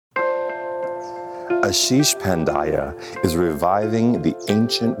Ashish Pandya is reviving the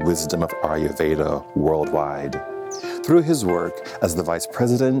ancient wisdom of Ayurveda worldwide. Through his work as the Vice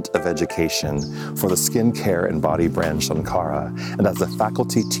President of Education for the skincare and body brand Shankara, and as a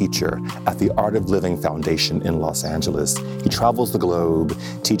faculty teacher at the Art of Living Foundation in Los Angeles, he travels the globe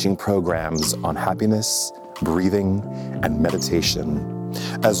teaching programs on happiness, breathing, and meditation.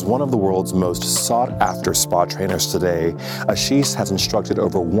 As one of the world's most sought-after spa trainers today, Ashish has instructed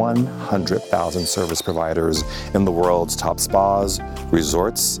over 100,000 service providers in the world's top spas,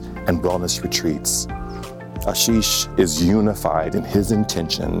 resorts, and wellness retreats. Ashish is unified in his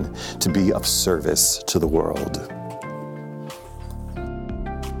intention to be of service to the world.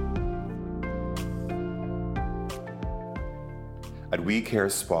 At We Care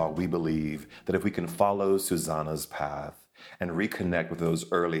Spa, we believe that if we can follow Susanna's path and reconnect with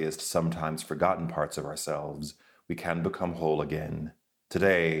those earliest, sometimes forgotten parts of ourselves, we can become whole again.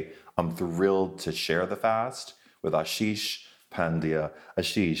 Today, I'm thrilled to share the fast with Ashish Pandya.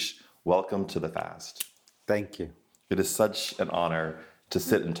 Ashish, welcome to the fast. Thank you. It is such an honor to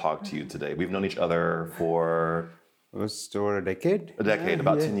sit and talk to you today. We've known each other for... It was over a decade?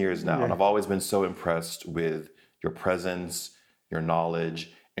 About 10 years now. And I've always been so impressed with your presence, your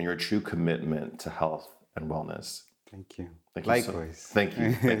knowledge, and your true commitment to health and wellness. Thank you. Likewise. Thank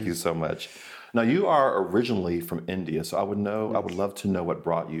you. Thank you so much. Now, you are originally from India, so I would love to know what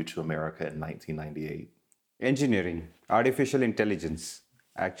brought you to America in 1998. Engineering, artificial intelligence,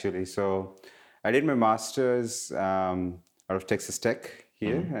 actually. So I did my master's out of Texas Tech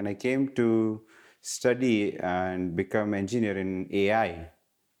here, and I came to study and become engineer in AI,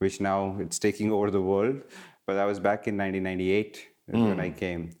 which now it's taking over the world. But I was back in 1998 when I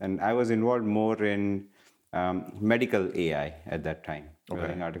came. And I was involved more in medical AI at that time,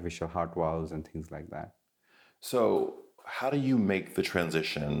 building artificial heart valves and things like that. So how do you make the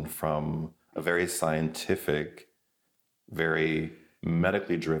transition from a very scientific, very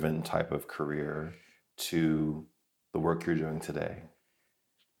medically driven type of career to the work you're doing today?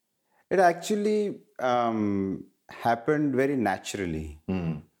 It actually happened very naturally.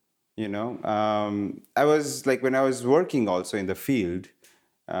 You know, I was like, when I was working also in the field,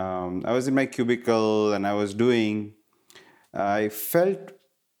 I was in my cubicle and I felt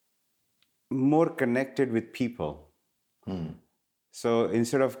more connected with people. So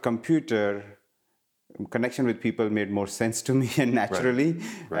instead of computer, connection with people made more sense to me and naturally.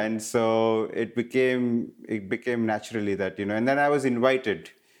 Right. And so it became naturally that, and then I was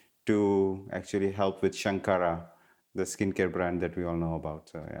invited to actually help with Shankara, the skincare brand that we all know about.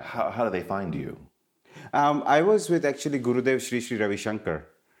 So, yeah. How do they find you? I was with actually Gurudev Sri Ravi Shankar,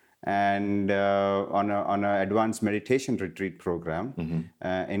 and on an advanced meditation retreat program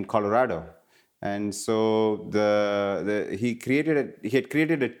in Colorado. And so he had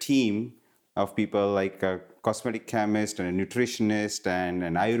created a team of people like a cosmetic chemist and a nutritionist and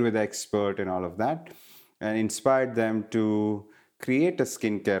an Ayurveda expert and all of that, and inspired them to create a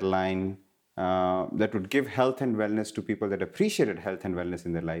skincare line that would give health and wellness to people that appreciated health and wellness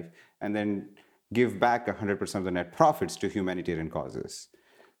in their life, and then give back 100% of the net profits to humanitarian causes.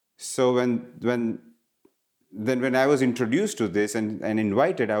 So when I was introduced to this and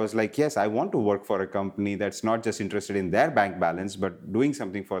invited, I was like, yes, I want to work for a company that's not just interested in their bank balance, but doing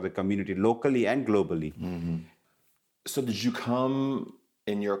something for the community locally and globally. So did you come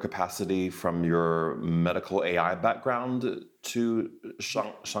in your capacity from your medical AI background to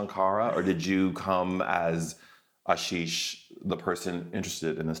Shankara, or did you come as Ashish, the person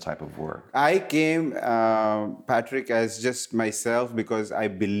interested in this type of work? I came, Patrick, as just myself because I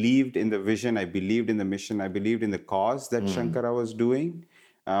believed in the vision, I believed in the mission, I believed in the cause that Shankara was doing.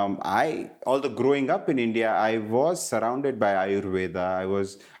 Although growing up in India, I was surrounded by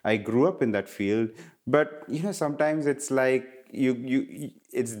Ayurveda. I grew up in that field, but sometimes it's like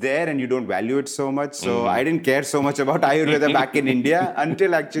it's there and you don't value it so much. So I didn't care so much about Ayurveda back in India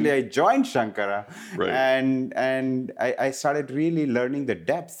until actually I joined Shankara. Right. And I started really learning the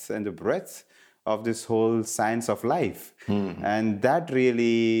depth and the breadth of this whole science of life. And that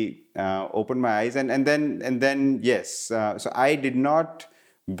really opened my eyes. And then yes, so I did not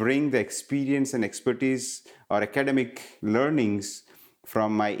bring the experience and expertise or academic learnings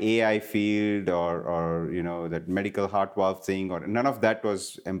from my AI field or that medical heart valve thing, or none of that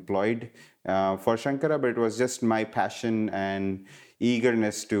was employed for Shankara, but it was just my passion and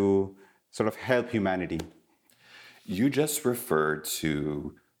eagerness to sort of help humanity. You just referred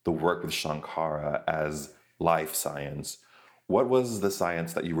to the work with Shankara as life science. What was the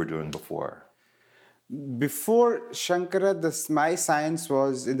science that you were doing before? Before Shankara, my science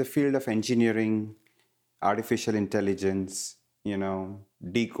was in the field of engineering, artificial intelligence,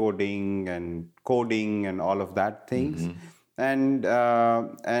 decoding and coding and all of that things. And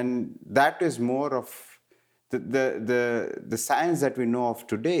that is more of the science that we know of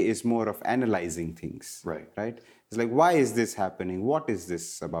today is more of analyzing things. Right. It's like, why is this happening? What is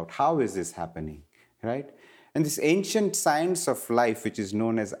this about? How is this happening? Right? And this ancient science of life, which is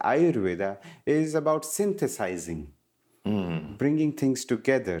known as Ayurveda, is about synthesizing, bringing things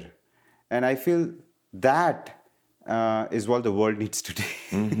together. And I feel that is what the world needs today.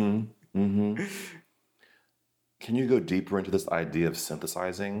 Can you go deeper into this idea of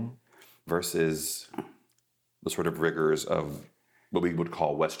synthesizing versus the sort of rigors of what we would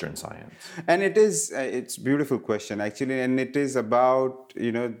call Western science? And it's a beautiful question, actually. And it is about,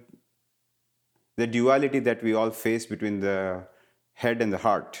 the duality that we all face between the head and the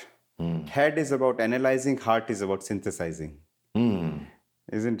heart. Head is about analyzing, heart is about synthesizing.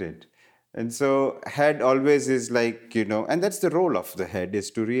 Isn't it? And so head always is like, and that's the role of the head, is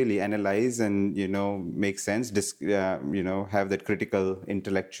to really analyze and, make sense, have that critical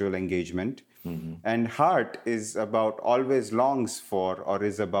intellectual engagement. And heart is about always longs for, or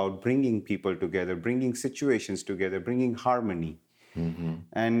is about bringing people together, bringing situations together, bringing harmony.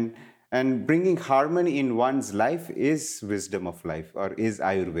 And bringing harmony in one's life is wisdom of life, or is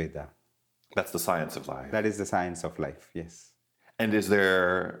Ayurveda. That's the science of life. That is the science of life, yes. And is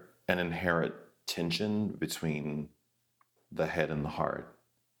there an inherent tension between the head and the heart,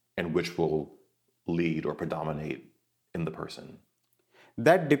 and which will lead or predominate in the person?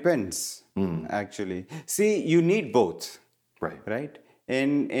 That depends, actually. See, you need both. Right?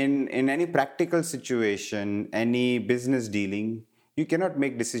 In any practical situation, any business dealing, you cannot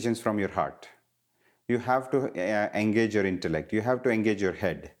make decisions from your heart. You have to engage your intellect. You have to engage your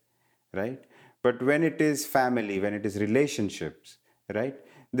head, right? But when it is family, when it is relationships, right?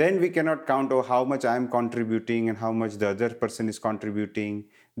 Then we cannot count, how much I am contributing and how much the other person is contributing.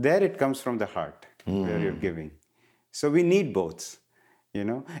 There it comes from the heart, where you're giving. So we need both,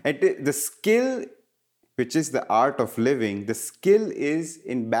 And the skill, which is the art of living, the skill is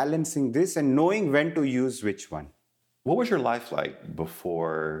in balancing this and knowing when to use which one. What was your life like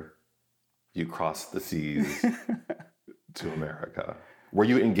before you crossed the seas to America? Were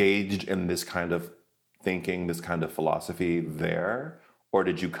you engaged in this kind of thinking, this kind of philosophy there? Or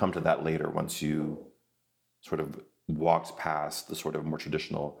did you come to that later once you sort of walked past the sort of more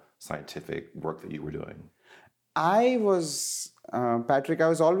traditional scientific work that you were doing? I was, Patrick, I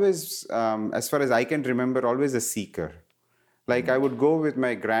was always, as far as I can remember, always a seeker. Like I would go with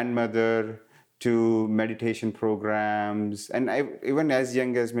my grandmother to meditation programs. And even as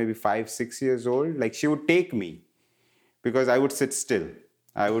young as maybe 5, 6 years old, like she would take me because I would sit still.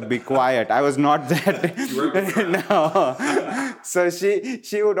 I would be quiet. I was not that. No. So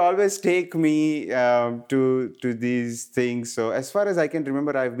she would always take me to these things. So as far as I can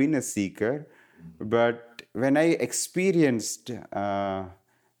remember, I've been a seeker. But when I experienced the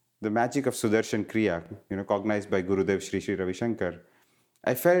magic of Sudarshan Kriya, cognized by Gurudev Sri Sri Ravi Shankar,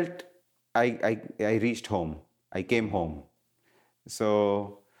 I felt I reached home. I came home.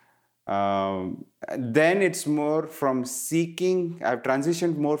 So then it's more from seeking. I've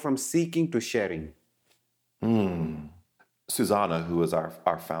transitioned more from seeking to sharing. Susanna, who is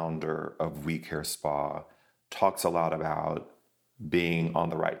our founder of We Care Spa, talks a lot about being on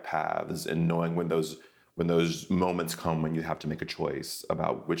the right paths and knowing when those moments come when you have to make a choice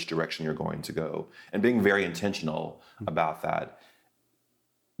about which direction you're going to go, and being very intentional about that.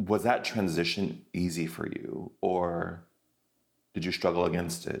 Was that transition easy for you, or did you struggle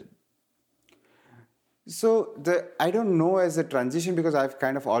against it? So I don't know as a transition, because I've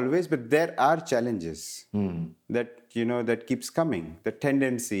kind of always, but there are challenges that keeps coming. The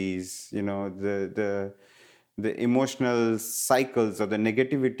tendencies, the emotional cycles or the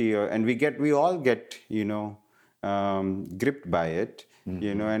negativity, and we all get gripped by it.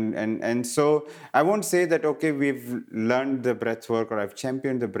 And so I won't say that, okay, we've learned the breath work or I've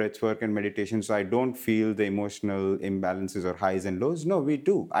championed the breath work and meditation, so I don't feel the emotional imbalances or highs and lows. No, we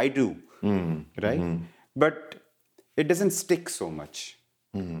do. I do. Right? But it doesn't stick so much.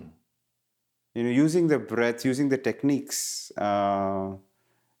 Using the breath, using the techniques,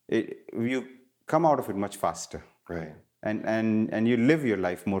 you come out of it much faster. Right. And you live your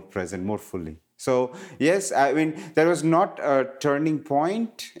life more present, more fully. So yes, I mean, there was not a turning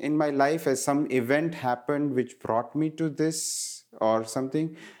point in my life as some event happened which brought me to this or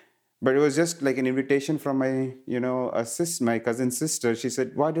something. But it was just like an invitation from my, my cousin's sister. She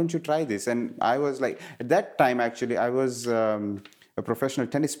said, why don't you try this? And I was like, at that time, actually, I was a professional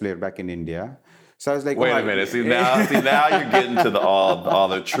tennis player back in India. So I was like, Wait a minute. See now you're getting to all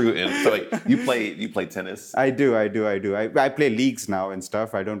the true. So wait, you play tennis? I do. I play leagues now and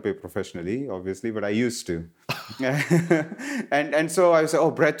stuff. I don't play professionally, obviously, but I used to. and so I was like,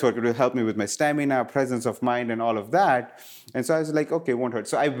 oh, breathwork, it will help me with my stamina, presence of mind, and all of that. And so I was like, okay, won't hurt.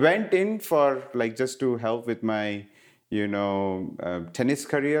 So I went in for like just to help with my, tennis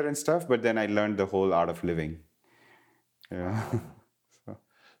career and stuff. But then I learned the whole art of living. Yeah.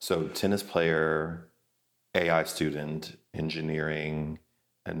 So tennis player, AI student, engineering,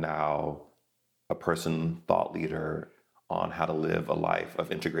 and now a person, thought leader on how to live a life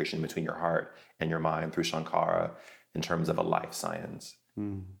of integration between your heart and your mind through Shankara in terms of a life science.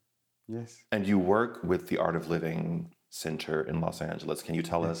 Yes. And you work with the Art of Living Center in Los Angeles. Can you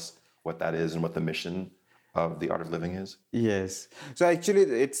tell us what that is and what the mission of the Art of Living is? Yes. So actually,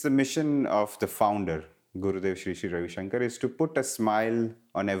 it's the mission of the founder, Gurudev Sri Sri Ravi Shankar, is to put a smile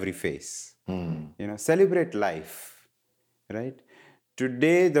on every face. Celebrate life, right?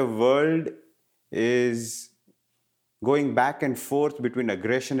 Today, the world is going back and forth between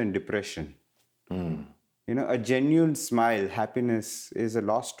aggression and depression. A genuine smile, happiness is a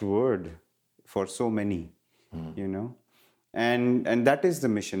lost word for so many, and that is the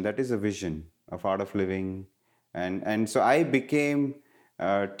mission, that is the vision of Art of Living. And so I became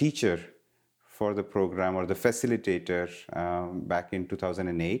a teacher for the program, or the facilitator, back in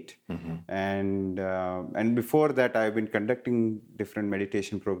 2008. And before that, I've been conducting different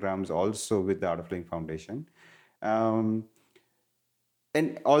meditation programs also with the Art of Living Foundation. And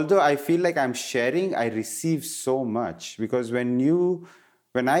although I feel like I'm sharing, I receive so much, because when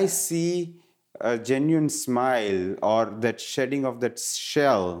I see a genuine smile, or that shedding of that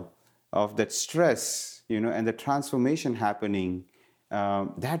shell of that stress, and the transformation happening,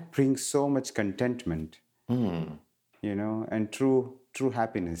 that brings so much contentment, and true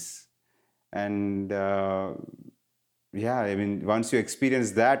happiness. And once you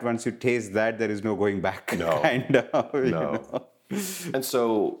experience that, once you taste that, there is no going back. No. Kind of. No. And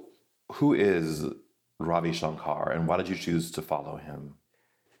so, who is Ravi Shankar, and why did you choose to follow him?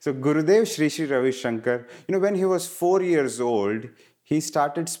 So Gurudev Sri Sri Ravi Shankar, when he was 4 years old, he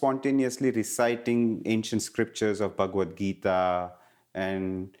started spontaneously reciting ancient scriptures of Bhagavad Gita,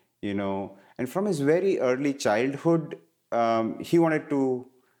 and from his very early childhood, he wanted to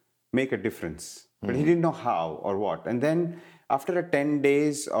make a difference, but he didn't know how or what. And then after 10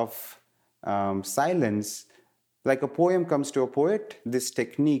 days of silence, like a poem comes to a poet, this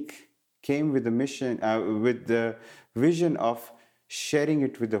technique came with the mission, with the vision of sharing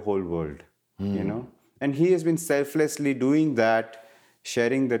it with the whole world, And he has been selflessly doing that,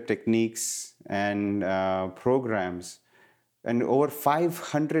 sharing the techniques and programs. And over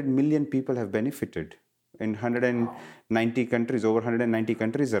 500 million people have benefited in 190 countries, over 190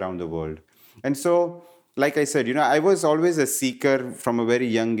 countries around the world. And so, like I said, I was always a seeker from a very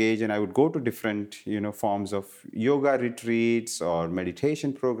young age, and I would go to different, forms of yoga retreats or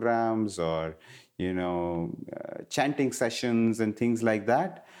meditation programs, or, chanting sessions and things like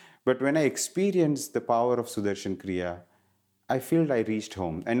that. But when I experienced the power of Sudarshan Kriya, I feel I reached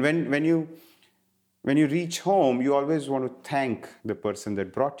home. And when you reach home, you always want to thank the person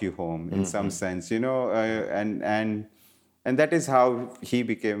that brought you home in some sense, and that is how he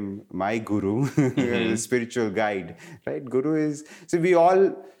became my guru, spiritual guide, right? So we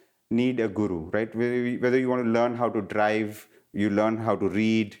all need a guru, right? Whether you want to learn how to drive, you learn how to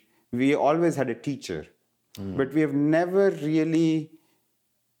read, we always had a teacher, but we have never really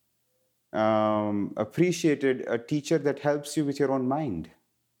appreciated a teacher that helps you with your own mind.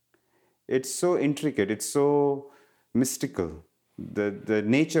 It's so intricate, it's so mystical, the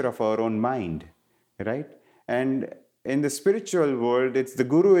nature of our own mind, right? And in the spiritual world, it's the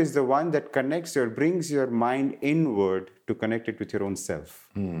guru is the one that brings your mind inward to connect it with your own self.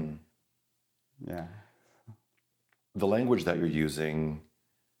 Yeah. The language that you're using,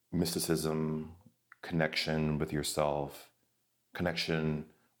 mysticism, connection with yourself, connection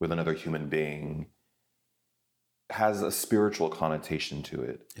with another human being, has a spiritual connotation to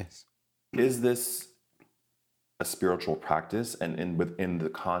it. Yes. Is this a spiritual practice? And within the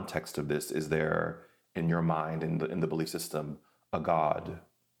context of this, is there, in your mind, in the belief system, a God?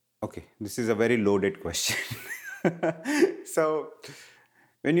 Okay, this is a very loaded question. So,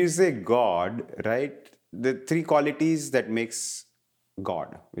 when you say God, right, the three qualities that makes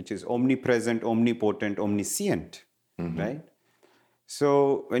God, which is omnipresent, omnipotent, omniscient, right?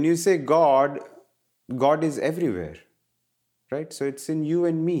 So, when you say God, God is everywhere, right? So, it's in you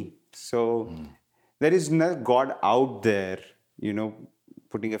and me. So, there is no God out there,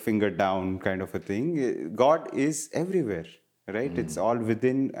 putting a finger down kind of a thing. God is everywhere, right? It's all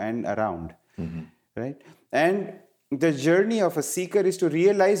within and around. right? And the journey of a seeker is to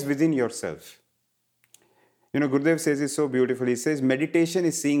realize within yourself. Gurudev says it so beautifully. He says, meditation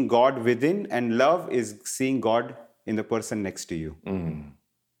is seeing God within, and love is seeing God in the person next to you.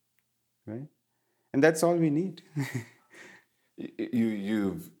 Right? And that's all we need.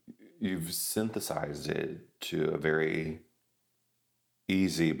 You've synthesized it to a very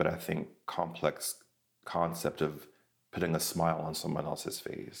easy, but I think complex concept of putting a smile on someone else's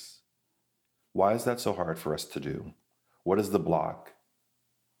face. Why is that so hard for us to do? What is the block?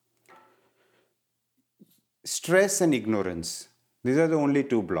 Stress and ignorance. These are the only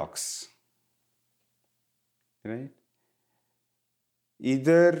two blocks. Right?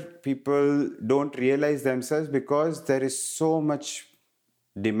 Either people don't realize themselves because there is so much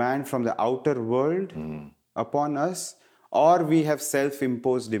demand from the outer world upon us, or we have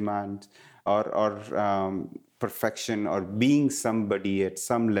self-imposed demand or perfection or being somebody at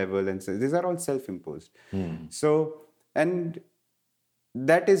some level, and so these are all self-imposed. So, and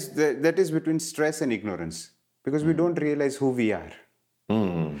that is between stress and ignorance, because we don't realize who we are.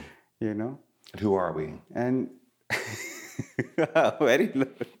 Who are we? And very low.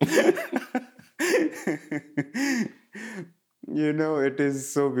 It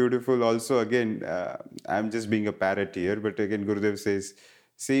is so beautiful. Also, again, I'm just being a parrot here, but again, Gurudev says,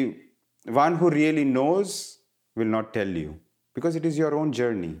 see, one who really knows will not tell you, because it is your own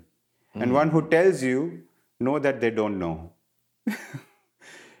journey. And one who tells you, know that they don't know.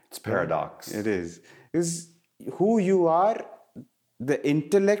 It's paradox. It is. Because who you are, the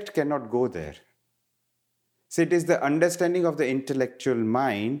intellect cannot go there. So it is the understanding of the intellectual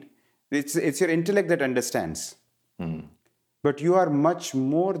mind. It's your intellect that understands. But you are much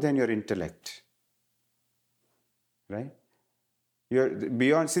more than your intellect. Right? You're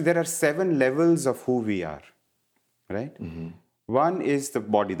beyond. See, there are 7 levels of who we are. Right? One is the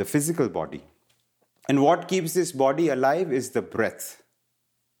body, the physical body. And what keeps this body alive is the breath.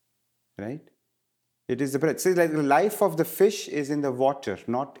 Right? It is the breath. See, like the life of the fish is in the water,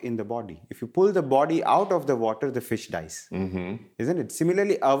 not in the body. If you pull the body out of the water, the fish dies. Isn't it?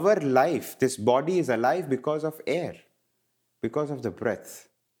 Similarly, our life, this body is alive because of air, because of the breath.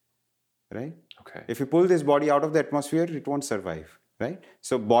 Right? Okay. If you pull this body out of the atmosphere, it won't survive. Right?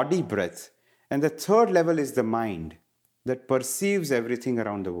 So body, breath. And the third level is the mind that perceives everything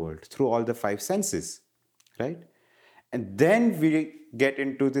around the world through all the 5 senses. Right? And then we get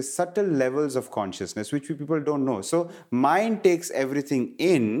into the subtle levels of consciousness, which people don't know. So mind takes everything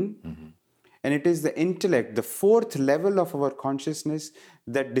in, and it is the intellect, the 4th level of our consciousness,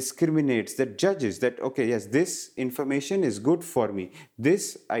 that discriminates, that judges, that, okay, yes, this information is good for me.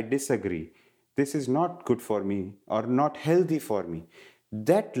 This I disagree. This is not good for me or not healthy for me.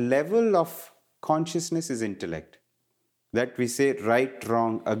 That level of consciousness is intellect. That we say right,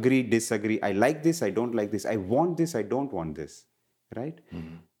 wrong, agree, disagree. I like this, I don't like this. I want this, I don't want this. Right?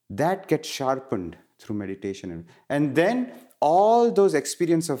 That gets sharpened through meditation. And then all those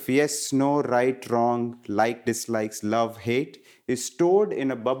experiences of yes, no, right, wrong, like, dislikes, love, hate is stored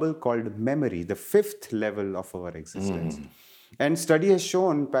in a bubble called memory, the 5th level of our existence. And study has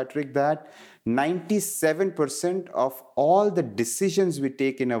shown, Patrick, that 97% of all the decisions we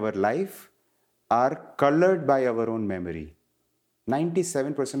take in our life are colored by our own memory.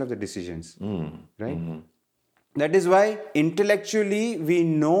 97% of the decisions, right? That is why intellectually we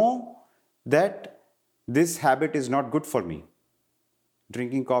know that this habit is not good for me.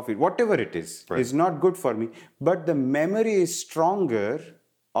 Drinking coffee, whatever it is not good for me. But the memory is stronger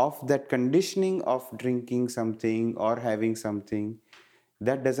of that conditioning of drinking something or having something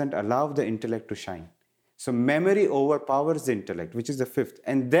that doesn't allow the intellect to shine. So memory overpowers the intellect, which is the 5th.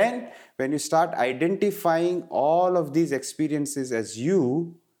 And then when you start identifying all of these experiences as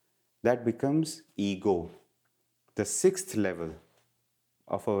you, that becomes ego, the 6th level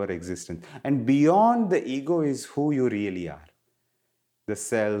of our existence. And beyond the ego is who you really are. The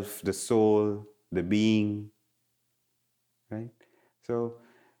self, the soul, the being. Right? So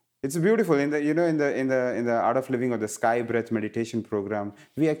it's beautiful. In the Art of Living or the Sky Breath meditation program,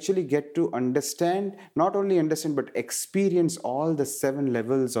 we actually get to understand, not only understand, but experience all the 7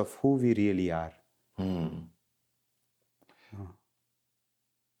 levels of who we really are. And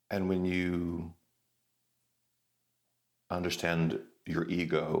when you understand your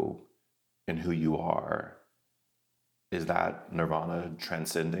ego and who you are, is that nirvana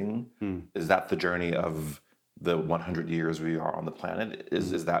transcending? Is that the journey of the 100 years we are on the planet?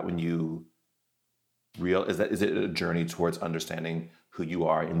 Is that when you is it a journey towards understanding who you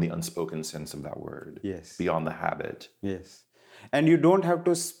are in the unspoken sense of that word? Yes. Beyond the habit. Yes. And you don't have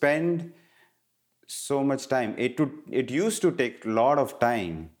to spend so much time. It used to take a lot of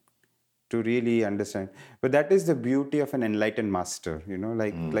time to really understand. But that is the beauty of an enlightened master,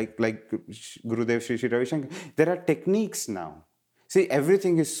 like Gurudev Sri Sri Ravi Shankar. There are techniques now. See,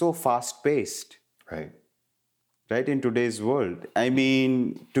 everything is so fast paced. Right, in today's world. I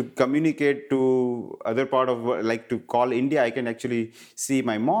mean, to communicate to other part of like to call India, I can actually see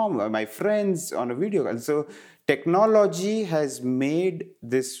my mom or my friends on a video. And so technology has made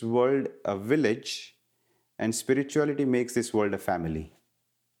this world a village, and spirituality makes this world a family.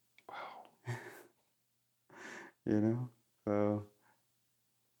 Wow. So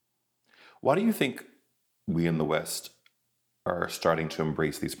why do you think we in the West are starting to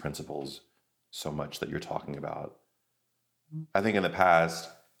embrace these principles so much that you're talking about? I think in the past,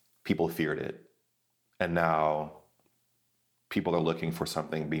 people feared it. And now people are looking for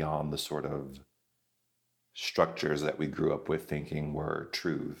something beyond the sort of structures that we grew up with thinking were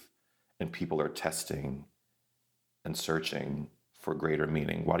truth. And people are testing and searching for greater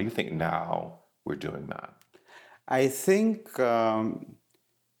meaning. Why do you think now we're doing that? I think,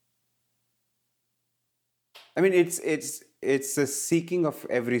 it's a seeking of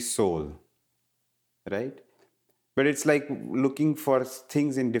every soul, right? But it's like looking for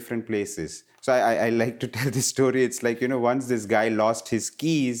things in different places. So I like to tell this story. It's like, once this guy lost his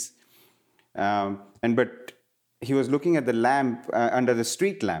keys, but he was looking at the lamp under the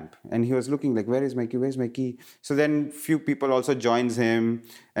street lamp, and he was looking like, where is my key? Where's my key? So then few people also joins him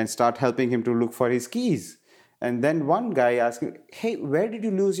and start helping him to look for his keys. And then one guy asked him, hey, where did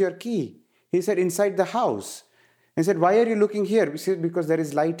you lose your key? He said, inside the house. He said, why are you looking here? He said, because there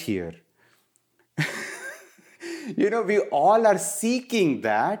is light here. We all are seeking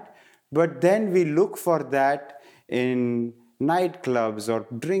that, but then we look for that in nightclubs or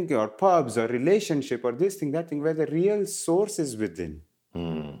drink or pubs or relationship or this thing, that thing, where the real source is within.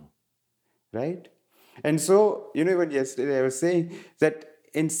 Right? And so, even yesterday I was saying that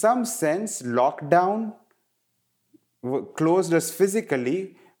in some sense, lockdown closed us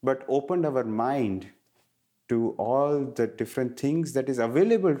physically, but opened our mind to all the different things that is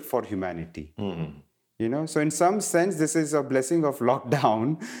available for humanity. So in some sense, this is a blessing of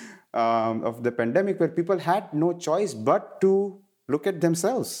lockdown, of the pandemic, where people had no choice but to look at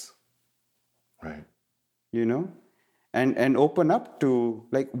themselves. Right. And open up to,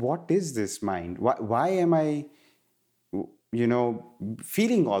 like, what is this mind? Why am I,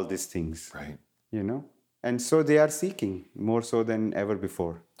 feeling all these things? Right. And so they are seeking more so than ever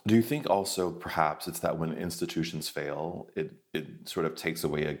before. Do you think also perhaps it's that when institutions fail, it sort of takes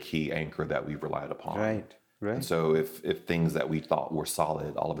away a key anchor that we relied upon? Right. And so if things that we thought were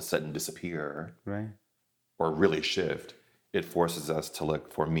solid all of a sudden disappear, right, or really shift, it forces us to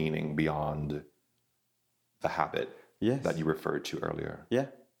look for meaning beyond the habit that you referred to earlier. Yeah.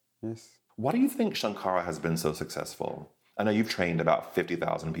 Yes. Why do you think Shankara has been so successful? I know you've trained about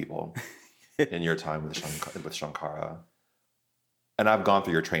 50,000 people in your time with Shankara. And I've gone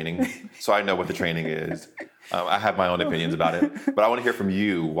through your training, so I know what the training is. I have my own opinions about it. But I want to hear from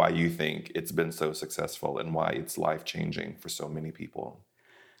you why you think it's been so successful and why it's life-changing for so many people.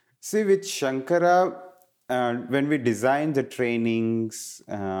 See, with Shankara, when we designed the trainings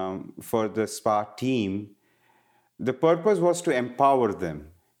for the SPA team, the purpose was to empower them.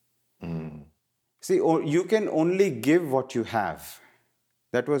 See, you can only give what you have.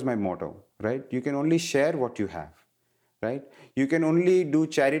 That was my motto, right? You can only share what you have. Right? You can only do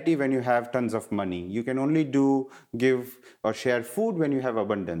charity when you have tons of money. You can only give or share food when you have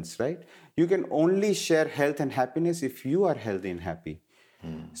abundance, right? You can only share health and happiness if you are healthy and happy.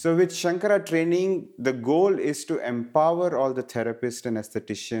 So with Shankara training, the goal is to empower all the therapists and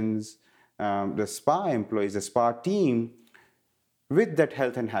aestheticians, the spa employees, the spa team, with that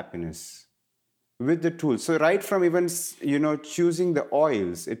health and happiness, with the tools. So right from even, choosing the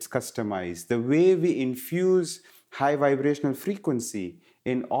oils, it's customized. The way we infuse high vibrational frequency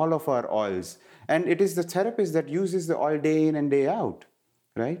in all of our oils. And it is the therapist that uses the oil day in and day out,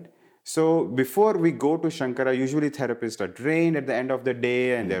 right? So before we go to Shankara, usually therapists are drained at the end of the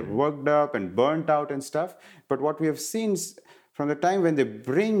day and they're worked up and burnt out and stuff. But what we have seen from the time when they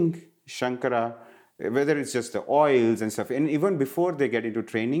bring Shankara, whether it's just the oils and stuff, and even before they get into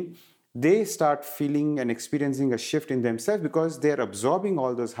training, they start feeling and experiencing a shift in themselves because they're absorbing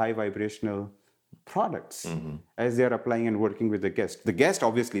all those high vibrational products as they're applying and working with the guest. The guest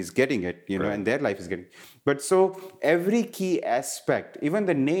obviously is getting it, right, and their life is getting it. But so every key aspect, even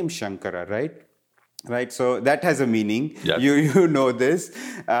the name Shankara, right? So that has a meaning. Yes. You know this.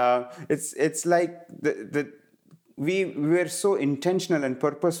 It's like we were so intentional and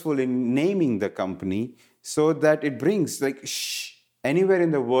purposeful in naming the company so that it brings like shh. Anywhere in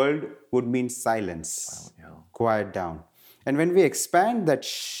the world would mean silence, quiet down. And when we expand that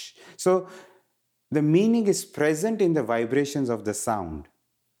shh, So the meaning is present in the vibrations of the sound.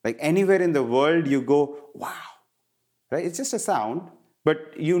 Like anywhere in the world you go, wow, right? It's just a sound, but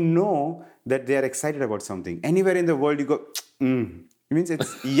you know that they are excited about something. Anywhere in the world you go, it means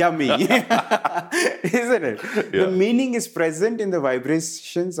it's yummy, isn't it? Yeah. The meaning is present in the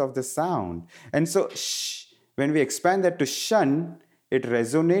vibrations of the sound. And so, when we expand that to shun, it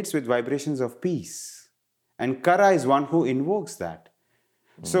resonates with vibrations of peace. And Kara is one who invokes that.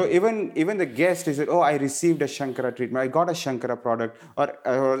 So even the guest is like, oh, I received a Shankara treatment, I got a Shankara product,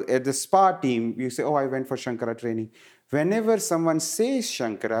 or at the spa team, you say, oh, I went for Shankara training. Whenever someone says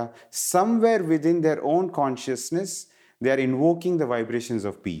Shankara, somewhere within their own consciousness, they are invoking the vibrations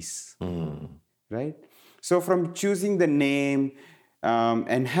of peace, right? So from choosing the name,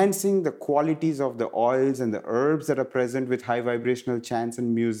 enhancing the qualities of the oils and the herbs that are present with high vibrational chants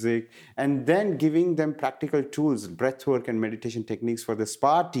and music, and then giving them practical tools, breathwork and meditation techniques for the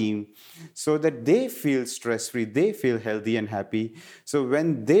spa team so that they feel stress-free, they feel healthy and happy. So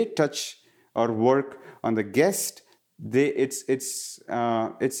when they touch or work on the guest, it's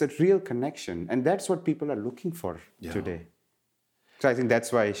a real connection. And that's what people are looking for today. So I think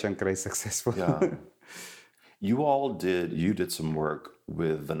that's why Shankara is successful. Yeah. You did some work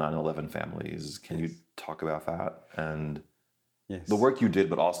with the 9/11 families. Can you talk about that and the work you did,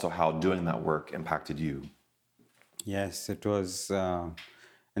 but also how doing that work impacted you? Yes, it was,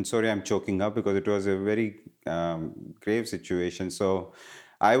 and sorry I'm choking up because it was a very grave situation. So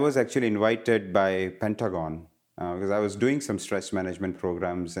I was actually invited by Pentagon because I was doing some stress management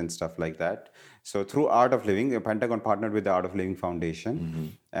programs and stuff like that. So through Art of Living, the Pentagon partnered with the Art of Living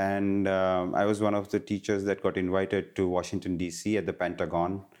Foundation. And I was one of the teachers that got invited to Washington, D.C. at the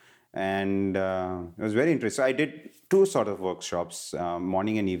Pentagon. And it was very interesting. So I did two sort of workshops,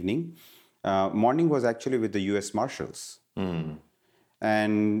 morning and evening. Morning was actually with the U.S. Marshals.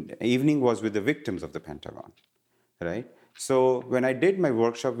 And evening was with the victims of the Pentagon, right? So when I did my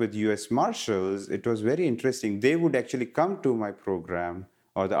workshop with U.S. Marshals, it was very interesting. They would actually come to my program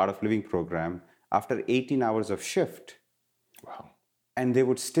or the Art of Living program after 18 hours of shift. Wow. And they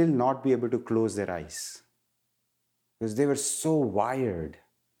would still not be able to close their eyes because they were so wired,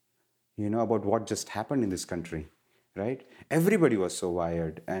 about what just happened in this country, right? Everybody was so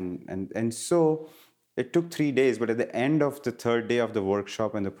wired. And so it took 3 days, but at the end of the third day of the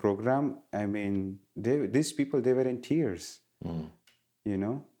workshop and the program, I mean, these people, they were in tears,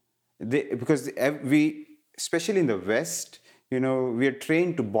 because we, especially in the West, we are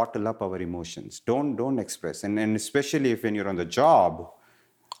trained to bottle up our emotions. Don't express. And especially when you're on the job,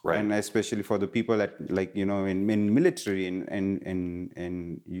 right. And especially for the people at in military in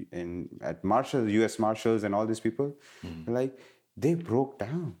at Marshals, U.S. Marshals and all these people, they broke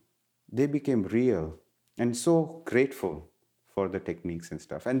down. They became real and so grateful for the techniques and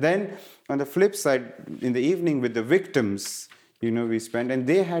stuff. And then on the flip side, in the evening with the victims, we spent, and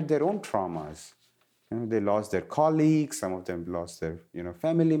they had their own traumas. They lost their colleagues, some of them lost their,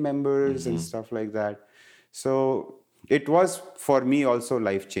 family members and stuff like that. So it was, for me, also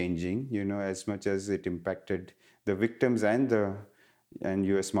life-changing, as much as it impacted the victims and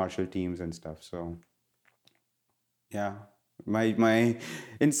U.S. Marshal teams and stuff. So, yeah, my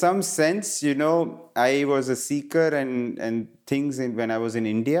in some sense, I was a seeker and things when I was in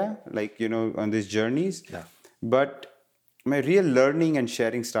India, on these journeys. Yeah. But my real learning and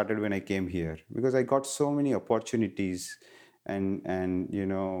sharing started when I came here because I got so many opportunities and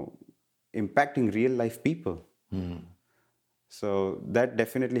impacting real life people. So that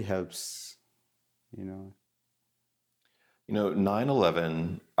definitely helps,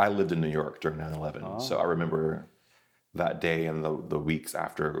 9/11, I lived in New York during 9/11. So I remember that day and the weeks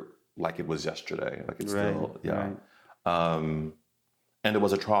after like it was yesterday. Like it's still, yeah. Right. And it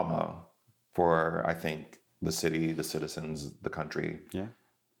was a trauma for, I think, the city, the citizens, the country,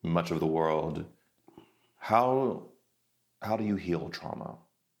 much of the world. How do you heal trauma?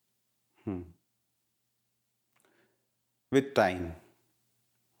 With time.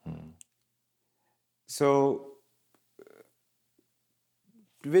 So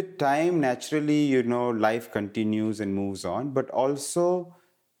with time, naturally, life continues and moves on. But also,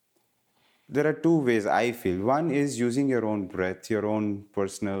 there are two ways I feel. One is using your own breath, your own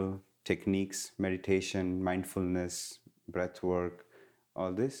personal techniques, meditation, mindfulness, breath work,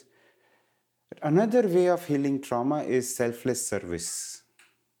 all this. Another way of healing trauma is selfless service.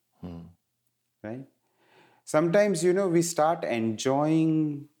 Right? Sometimes, we start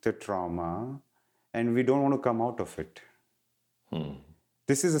enjoying the trauma and we don't want to come out of it.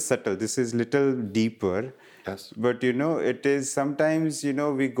 This is little deeper. Yes. But, it is sometimes,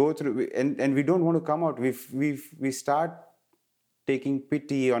 we go through and we don't want to come out. We start taking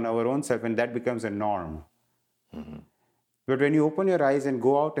pity on our own self, and that becomes a norm. But when you open your eyes and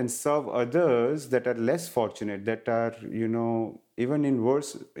go out and serve others that are less fortunate, that are, even in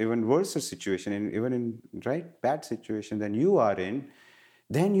worse situation, even in bad situation than you are in,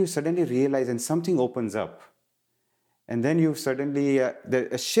 then you suddenly realize and something opens up. And then you suddenly,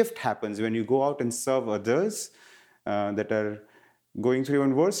 a shift happens when you go out and serve others that are going through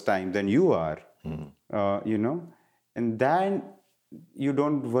even worse time than you are, and then you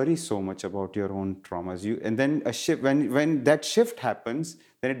don't worry so much about your own traumas. And then a shift, when that shift happens,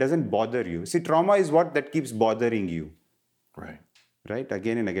 then it doesn't bother you. See, trauma is what that keeps bothering you. Right?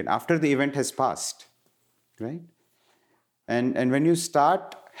 Again and again, after the event has passed. Right? And when you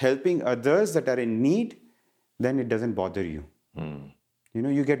start helping others that are in need, then it doesn't bother you.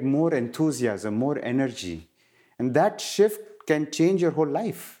 You get more enthusiasm, more energy. And that shift can change your whole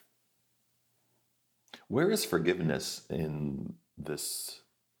life. Where is forgiveness in this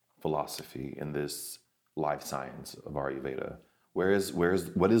philosophy, in this life science of Ayurveda?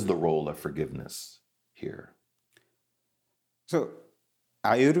 What is the role of forgiveness here? So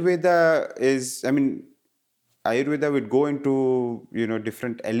Ayurveda would go into,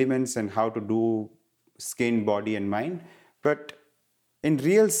 different elements and how to do skin, body, and mind. But in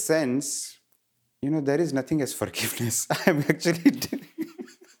real sense, there is nothing as forgiveness. I'm actually...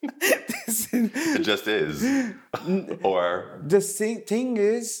 It just is. Or... The thing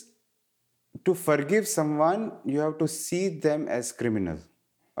is, to forgive someone, you have to see them as criminal.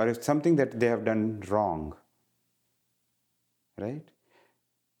 Or if something that they have done wrong. Right?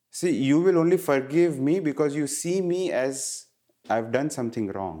 See, you will only forgive me because you see me as I've done something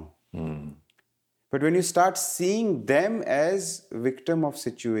wrong. But when you start seeing them as victim of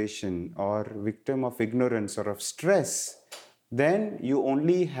situation or victim of ignorance or of stress, then you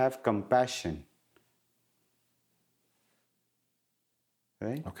only have compassion.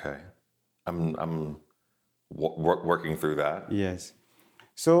 Right? Okay. I'm working through that. Yes.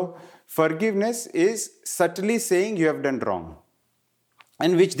 So forgiveness is subtly saying you have done wrong.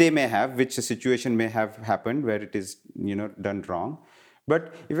 And which a situation may have happened where it is, done wrong.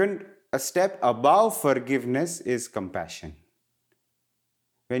 But even a step above forgiveness is compassion.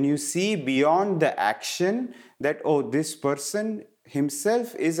 When you see beyond the action that, this person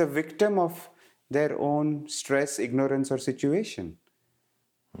himself is a victim of their own stress, ignorance, or situation.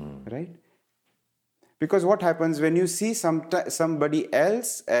 Right? Because what happens when you see somebody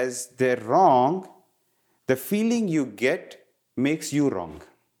else as they're wrong, the feeling you get makes you wrong.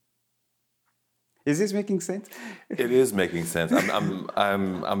 Is this making sense? It is making sense.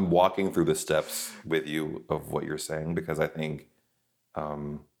 I'm walking through the steps with you of what you're saying, because I think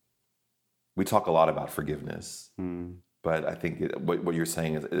we talk a lot about forgiveness, but I think what you're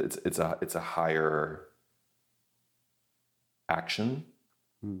saying is it's a higher action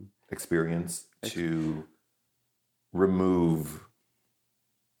experience to remove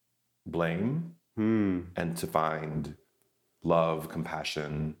blame and to find love,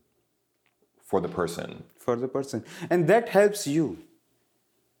 compassion for the person. And that helps you.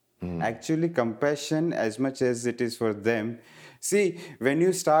 Actually, compassion as much as it is for them. See, when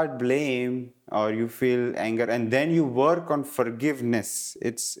you start blame or you feel anger and then you work on forgiveness,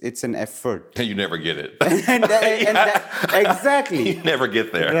 it's an effort. You never get it. Exactly. You never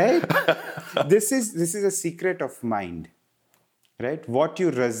get there. Right? This is a secret of mind. Right? What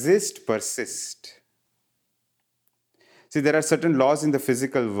you resist persists. See, there are certain laws in the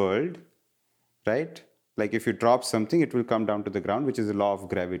physical world, right? Like if you drop something, it will come down to the ground, which is the law of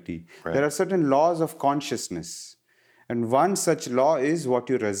gravity. Right. There are certain laws of consciousness. And one such law is what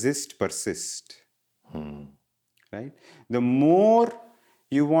you resist persists. Right? The more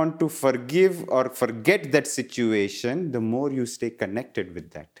you want to forgive or forget that situation, the more you stay connected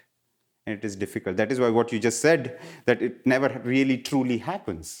with that. And it is difficult. That is why what you just said, that it never really truly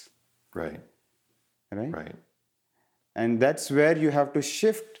happens. Right. Right? And that's where you have to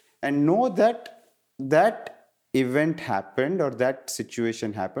shift and know that that event happened or that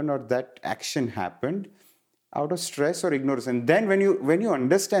situation happened or that action happened out of stress or ignorance. And then when you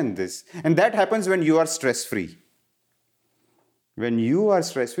understand this, and that happens when you are stress-free. When you are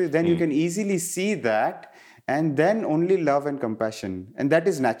stress-free, then you can easily see that, and then only love and compassion. And that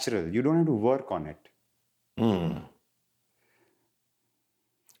is natural. You don't have to work on it.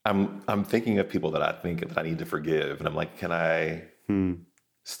 I'm thinking of people that I think that I need to forgive, and I'm like, can I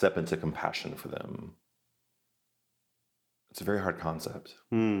step into compassion for them? It's a very hard concept.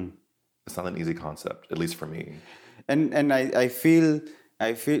 It's not an easy concept, at least for me. And I feel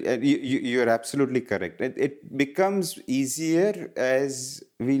you're absolutely correct. It becomes easier as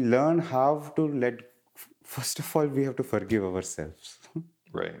we learn how to let First of all, we have to forgive ourselves.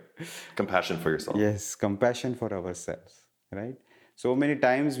 Right. Compassion for yourself. Yes, compassion for ourselves, right? So many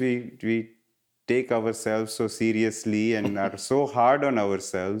times we take ourselves so seriously and are so hard on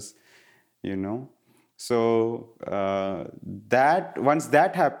ourselves, you know. So that once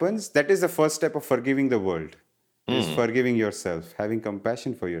that happens, that is the first step of forgiving the world, is forgiving yourself, having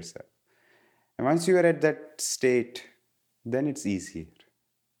compassion for yourself. And once you are at that state, then it's easier.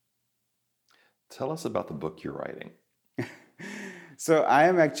 Tell us about the book you're writing. So I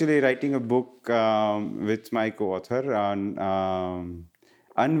am actually writing a book with my co-author on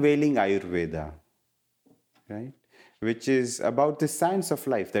unveiling Ayurveda, right? Which is about the science of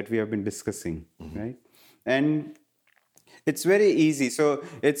life that we have been discussing, right? And it's very easy. So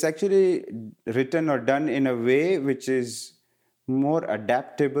it's actually written or done in a way which is more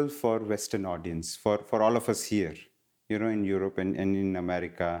adaptable for Western audience, for all of us here, in Europe and in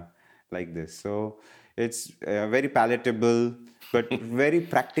America, like this. So it's very palatable, but very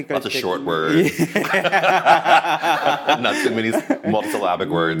practical. Lots of short words. Not too many multisyllabic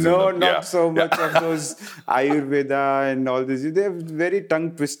words. No, not so much of those Ayurveda and all this. They have very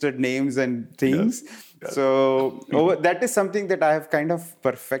tongue-twisted names and things. Yes. So that is something that I have kind of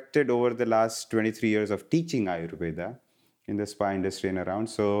perfected over the last 23 years of teaching Ayurveda in the spa industry and around.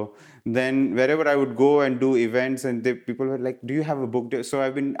 So then wherever I would go and do events, and people were like, do you have a book? So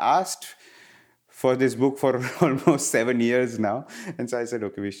I've been asked for this book for almost 7 years now. And so I said,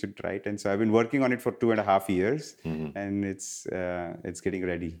 okay, we should write. And so I've been working on it for 2.5 years, and it's getting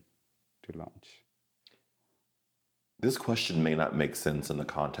ready to launch. This question may not make sense in the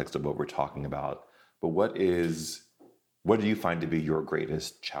context of what we're talking about, but what do you find to be your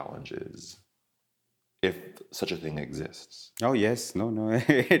greatest challenges, if such a thing exists? Oh, yes. No,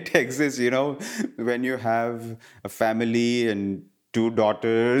 it exists. When you have a family and 2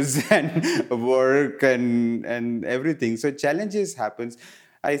 daughters and work and everything. So challenges happens.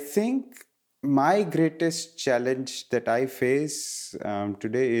 I think my greatest challenge that I face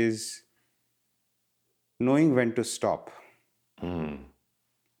today is knowing when to stop. And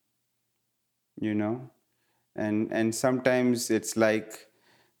sometimes it's like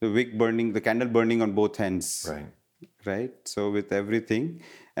the candle burning on both ends. Right. So with everything,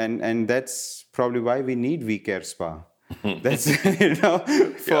 and that's probably why we need We Care Spa. That's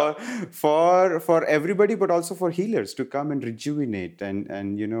for everybody, but also for healers to come and rejuvenate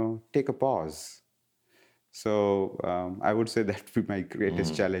and take a pause. So I would say that would be my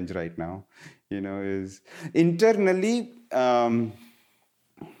greatest challenge right now. Is internally.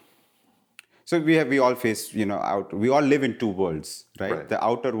 So we all face we all live in 2 worlds, right? The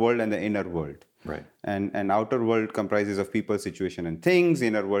outer world and the inner world. Right. And outer world comprises of people, situation, and things.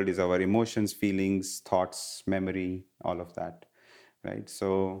 Inner world is our emotions, feelings, thoughts, memory, all of that, right?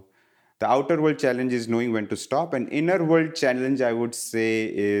 So the outer world challenge is knowing when to stop. And inner world challenge, I would say,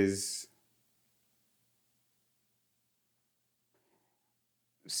 is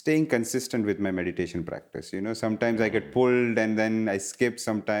staying consistent with my meditation practice. Sometimes I get pulled and then I skip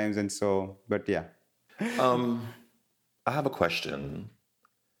sometimes. And so, but yeah. I have a question.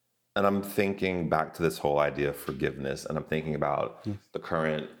 And I'm thinking back to this whole idea of forgiveness, and I'm thinking about the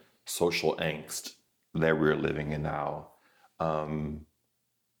current social angst that we're living in now. And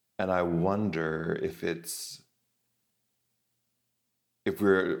I wonder if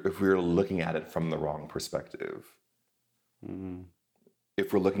we're looking at it from the wrong perspective.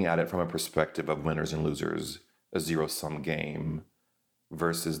 If we're looking at it from a perspective of winners and losers, a zero-sum game,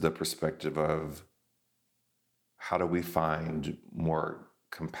 versus the perspective of how do we find more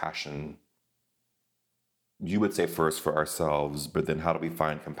compassion, you would say first for ourselves, but then how do we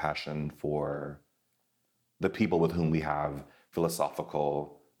find compassion for the people with whom we have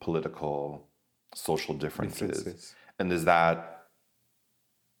philosophical, political, social differences? And is that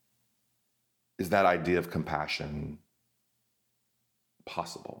idea of compassion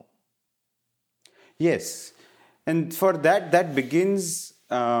possible? Yes. And for that begins,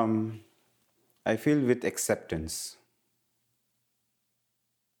 I feel, with acceptance.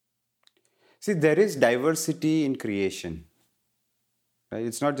 See, there is diversity in creation. Right?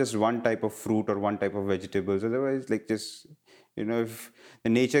 It's not just one type of fruit or one type of vegetables. Otherwise, if the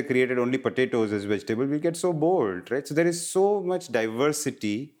nature created only potatoes as vegetable, we get so bored, right? So there is so much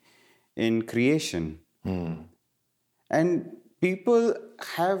diversity in creation. And people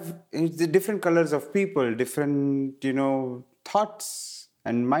have the different colors of people, different, thoughts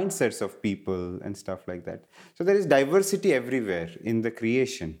and mindsets of people and stuff like that. So there is diversity everywhere in the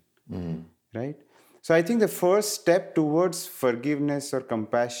creation. Right? So I think the first step towards forgiveness or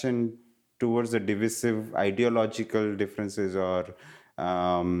compassion towards the divisive ideological differences or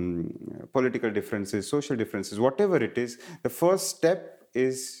political differences, social differences, whatever it is, the first step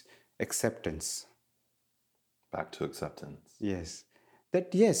is acceptance. Back to acceptance. Yes.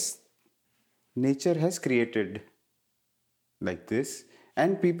 That yes, nature has created like this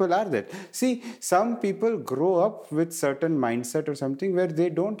and people are that. See, some people grow up with certain mindset or something where they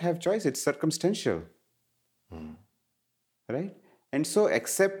don't have choice. It's circumstantial. Right? And so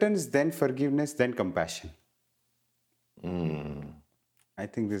acceptance, then forgiveness, then compassion. I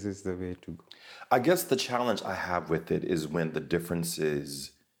think this is the way to go. I guess the challenge I have with it is when the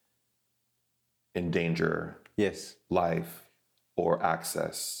differences endanger Yes. life or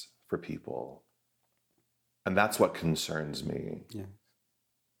access for people. And that's what concerns me. Yeah.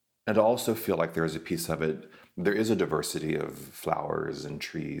 And I also feel like there is a piece of it, there is a diversity of flowers and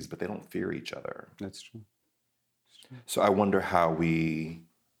trees, but they don't fear each other. That's true. So I wonder how we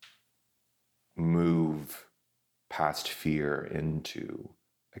move past fear into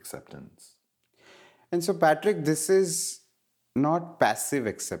acceptance. And so, Patrick, this is not passive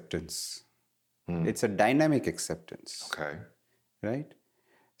acceptance. It's a dynamic acceptance. Okay. Right?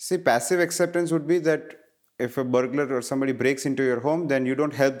 See, passive acceptance would be that if a burglar or somebody breaks into your home, then you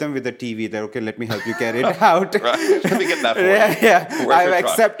don't help them with the TV. That, okay, let me help you carry it out. Right. Let me get that for Yeah. you. Where's I've your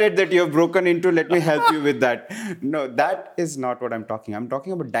truck? accepted that you have broken into, let me help you with that. No, that is not what I'm talking. I'm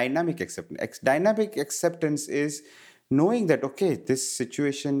talking about dynamic acceptance. Dynamic acceptance is knowing that, okay, this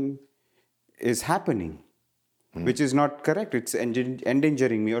situation is happening, which is not correct. It's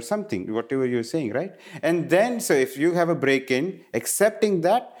endangering me or something, whatever you're saying, right? And then, so if you have a break-in, accepting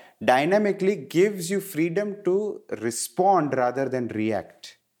that dynamically gives you freedom to respond rather than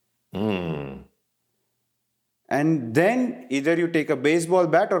react. And then either you take a baseball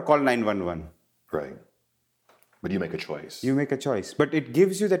bat or call 911. Right. But you make a choice. You make a choice, but it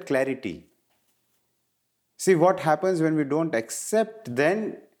gives you that clarity. See, what happens when we don't accept,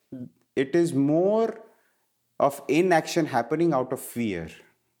 then it is more of inaction happening out of fear.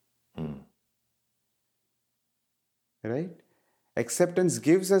 Right? Acceptance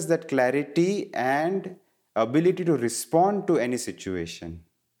gives us that clarity and ability to respond to any situation,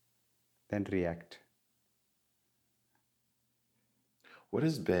 then react. What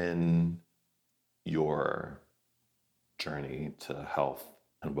has been your journey to health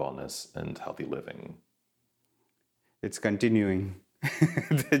and wellness and healthy living? It's continuing.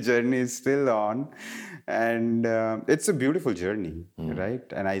 The journey is still on, and it's a beautiful journey, right?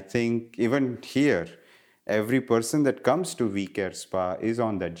 And I think even here, every person that comes to We Care Spa is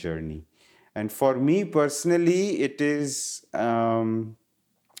on that journey. And for me personally, it is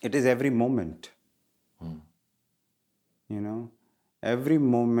every moment. You know, every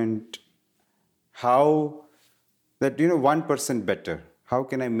moment. How that 1% better. How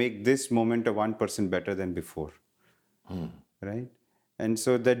can I make this moment a 1% better than before? Right? And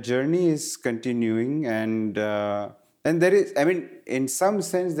so that journey is continuing, and there is, I mean, in some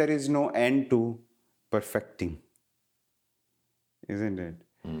sense, there is no end to perfecting, isn't it?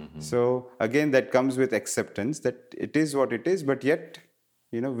 So again, that comes with acceptance that it is what it is, but yet,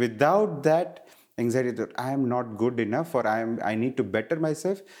 without that anxiety that I am not good enough or I need to better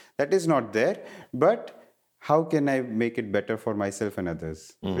myself, that is not there. But how can I make it better for myself and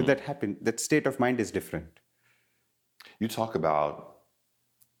others? Will that happen? That state of mind is different. You talk about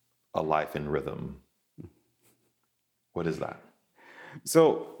a life in rhythm. What is that?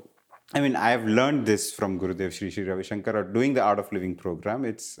 So, I mean, I have learned this from Gurudev Sri Sri Ravi Shankara doing the Art of Living program.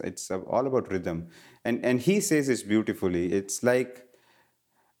 It's all about rhythm. And he says this beautifully. It's like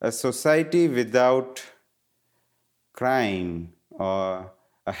a society without crime or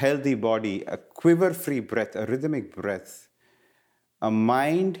a healthy body, a quiver-free breath, a rhythmic breath, a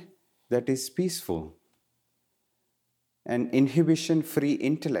mind that is peaceful, an inhibition-free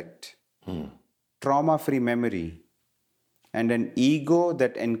intellect, trauma-free memory, and an ego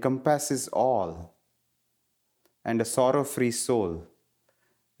that encompasses all, and a sorrow-free soul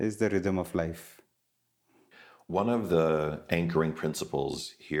is the rhythm of life. One of the anchoring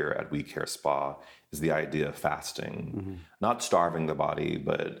principles here at We Care Spa is the idea of fasting. Not starving the body,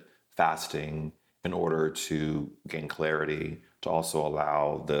 but fasting in order to gain clarity, to also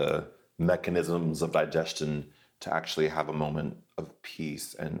allow the mechanisms of digestion to actually have a moment of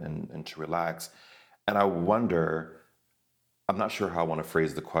peace and to relax. And I wonder, I'm not sure how I want to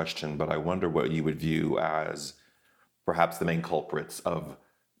phrase the question, but I wonder what you would view as perhaps the main culprits of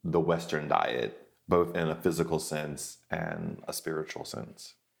the Western diet, both in a physical sense and a spiritual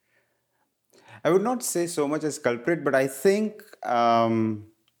sense. I would not say so much as culprit, but I think the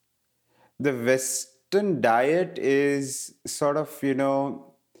Western. the Western diet is sort of, you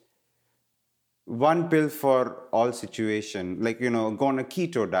know, one pill for all situation, like, go on a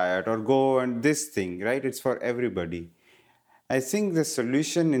keto diet or go on this thing, right? It's for everybody. I think the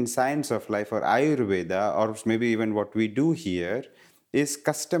solution in science of life or Ayurveda, or maybe even what we do here, is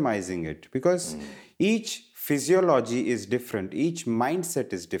customizing it, because each physiology is different, each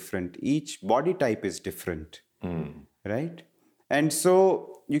mindset is different, each body type is different, right? And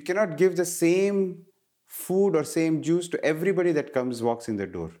so you cannot give the same food or same juice to everybody that walks in the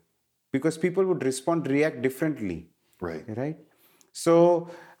door, because people would react differently, Right. right? So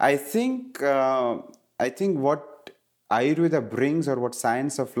I think what Ayurveda brings, or what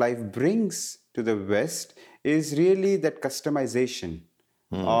science of life brings to the West, is really that customization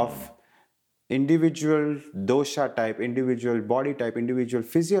of individual dosha type, individual body type, individual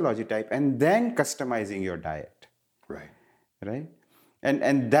physiology type, and then customizing your diet, Right. right?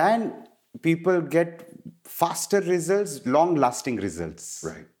 And then people get faster results, long lasting results,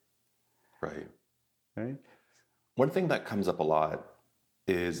 Right. Right. right? One thing that comes up a lot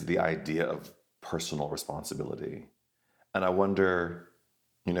is the idea of personal responsibility. And I wonder,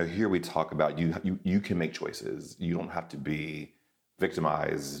 here we talk about you can make choices. You don't have to be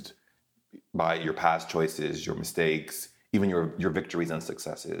victimized by your past choices, your mistakes, even your victories and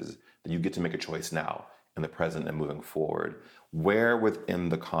successes, that you get to make a choice now in the present and moving forward. Where within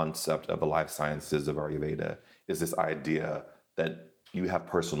the concept of the life sciences of Ayurveda is this idea that you have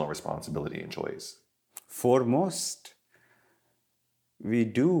personal responsibility and choice? Foremost, we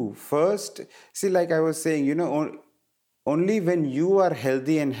do. First, see, like I was saying, only when you are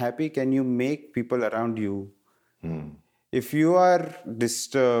healthy and happy can you make people around you. If you are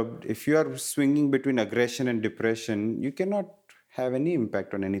disturbed, if you are swinging between aggression and depression, you cannot have any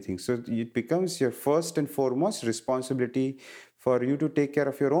impact on anything. So it becomes your first and foremost responsibility for you to take care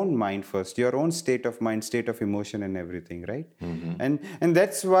of your own mind first, your own state of mind, state of emotion, and everything, right? And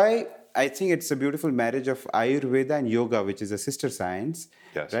that's why I think it's a beautiful marriage of Ayurveda and yoga, which is a sister science,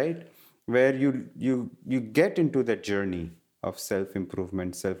 Yes. right? Where you get into that journey of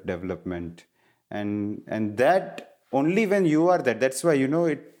self-improvement, self-development, and that only when you are that. That's why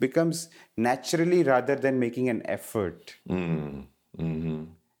it becomes naturally rather than making an effort,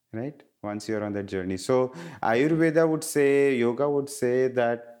 right? Once you're on that journey. So Ayurveda would say, yoga would say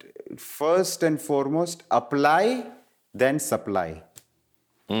that first and foremost, apply, then supply.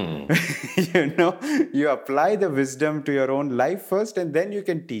 You apply the wisdom to your own life first, and then you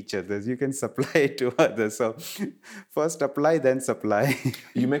can teach others, you can supply it to others. So first apply, then supply.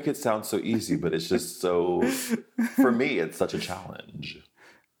 You make it sound so easy, but it's just so, for me, it's such a challenge.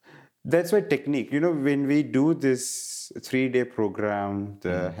 That's why technique, when we do this 3-day program,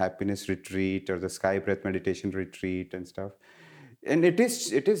 the happiness retreat or the sky breath meditation retreat and stuff, and it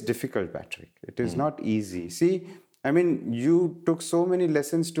is difficult, Patrick. It is not easy. See, I mean, you took so many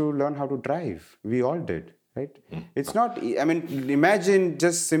lessons to learn how to drive. We all did, right? It's not, I mean, imagine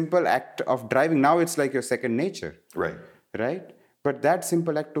just simple act of driving. Now it's like your second nature. Right. Right? But that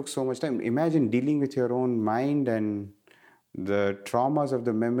simple act took so much time. Imagine dealing with your own mind and the traumas of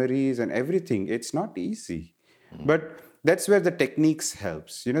the memories and everything. It's not easy. But that's where the techniques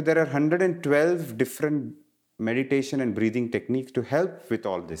helps. There are 112 different meditation and breathing techniques to help with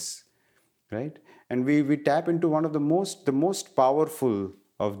all this, right? And we tap into one of the most powerful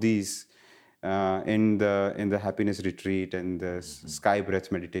of these in the happiness retreat and the sky breath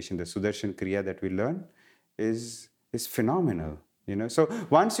meditation, the Sudarshan Kriya that we learn is phenomenal. So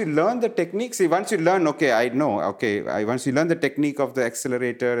once you learn the techniques, once you learn, once you learn the technique of the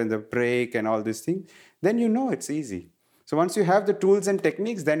accelerator and the brake and all these things, then it's easy. So once you have the tools and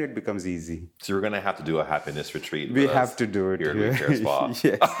techniques, then it becomes easy. So we're going to have to do a happiness retreat. We have to do it here at Care Spa.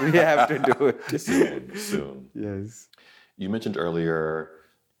 Yes, we have to do it soon. Yes. You mentioned earlier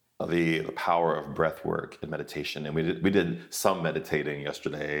the power of breath work and meditation, and we did some meditating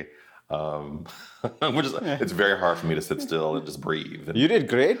yesterday. It's very hard for me to sit still and just breathe. And, you did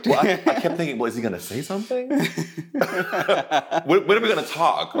great. Well, I kept thinking, well, is he going to say something? When are we going to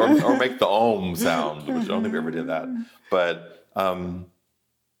talk or make the om sound? Which I don't think we ever did that. But can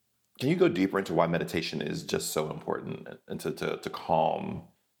you go deeper into why meditation is just so important and to calm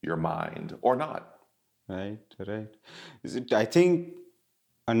your mind or not? Right. I think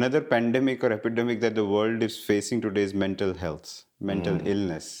another pandemic or epidemic that the world is facing today is mental health, mental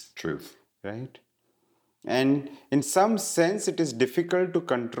illness. Truth. Right? And in some sense, it is difficult to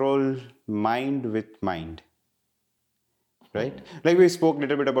control mind with mind. Right? Like we spoke a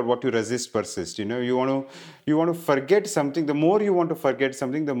little bit about what you resist persists. You want to forget something. The more you want to forget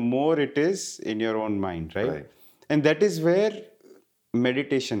something, the more it is in your own mind, right? And that is where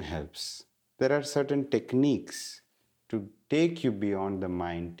meditation helps. There are certain techniques to take you beyond the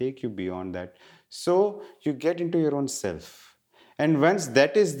mind, take you beyond that. So you get into your own self. And once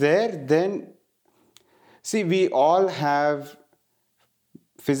that is there, then see, we all have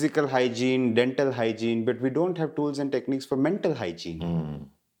physical hygiene, dental hygiene, but we don't have tools and techniques for mental hygiene.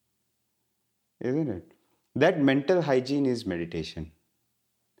 Isn't it? That mental hygiene is meditation.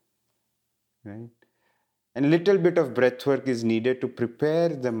 Right? And little bit of breath work is needed to prepare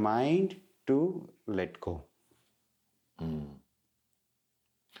the mind to let go.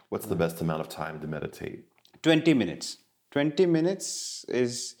 What's the best amount of time to meditate? 20 minutes. 20 minutes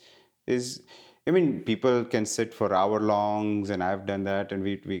is I mean, people can sit for hour-longs, and I've done that, and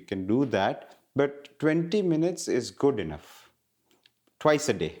we can do that. But 20 minutes is good enough. Twice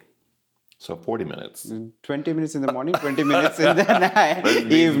a day. So 40 minutes. 20 minutes in the morning, 20 minutes in the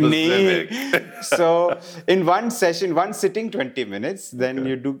evening. So in one session, one sitting, 20 minutes. Then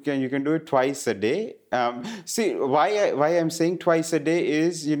you can do it twice a day. See, why I'm saying twice a day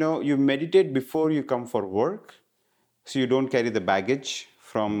is, you meditate before you come for work. So you don't carry the baggage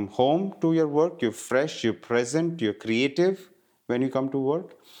from home to your work. You're fresh, you're present, you're creative when you come to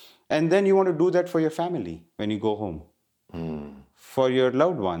work. And then you want to do that for your family when you go home. For your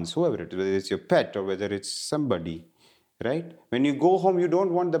loved ones, whoever it is, whether it's your pet or whether it's somebody, right? When you go home, you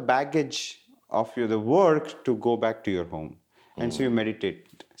don't want the baggage of the work to go back to your home. And so you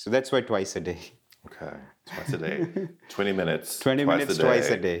meditate. So that's why twice a day. Okay, twice a day. 20 minutes. 20 minutes twice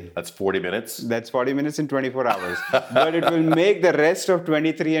a day. That's 40 minutes? That's 40 minutes in 24 hours. But it will make the rest of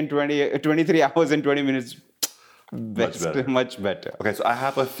 23 hours and 20 minutes much better. Okay, so I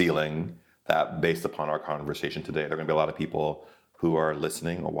have a feeling that based upon our conversation today, there are going to be a lot of people who are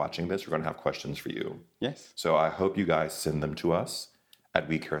listening or watching this, we're going to have questions for you. Yes. So I hope you guys send them to us at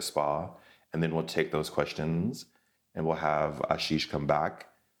We Care Spa, and then we'll take those questions and we'll have Ashish come back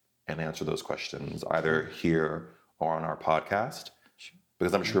and answer those questions either here or on our podcast,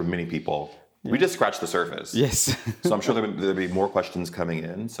 because I'm sure many people, we just scratched the surface. Yes. So I'm sure there'll be more questions coming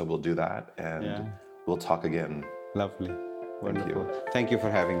in, so we'll do that and we'll talk again. Lovely. Wonderful. Thank you for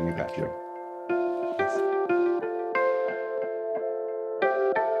having me, Patrick.